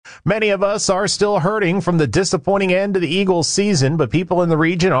Many of us are still hurting from the disappointing end to the Eagles season, but people in the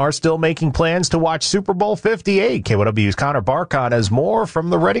region are still making plans to watch Super Bowl LVIII. KYW's Connor Barkon has more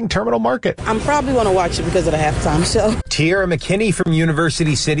from the Reading Terminal Market. I'm probably going to watch it because of the halftime show. Tiara McKinney from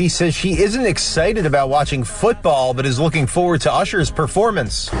University City says she isn't excited about watching football, but is looking forward to Usher's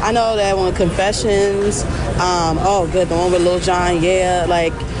performance. I know that one, Confessions, the one with Lil Jon,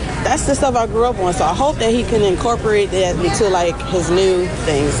 that's the stuff I grew up on, so I hope that he can incorporate that into, his new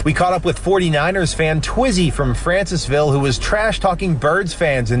things. We caught up with 49ers fan Twizzy from Francisville, who was trash-talking Birds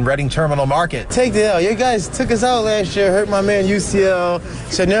fans in Reading Terminal Market. Take the L. You guys took us out last year, hurt my man UCL,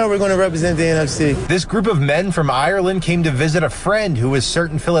 so now we're going to represent the NFC. This group of men from Ireland came to visit a friend who was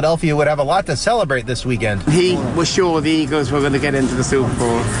certain Philadelphia would have a lot to celebrate this weekend. He was sure the Eagles were going to get into the Super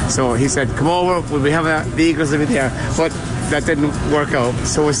Bowl, so he said, come over, we'll be having the Eagles over there. But that didn't work out,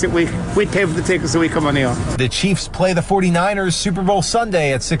 so we paid for the tickets, so we come on here. The Chiefs play the 49ers Super Bowl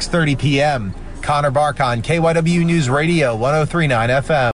Sunday at 6:30 p.m. Connor Barkon, KYW News Radio, 103.9 FM.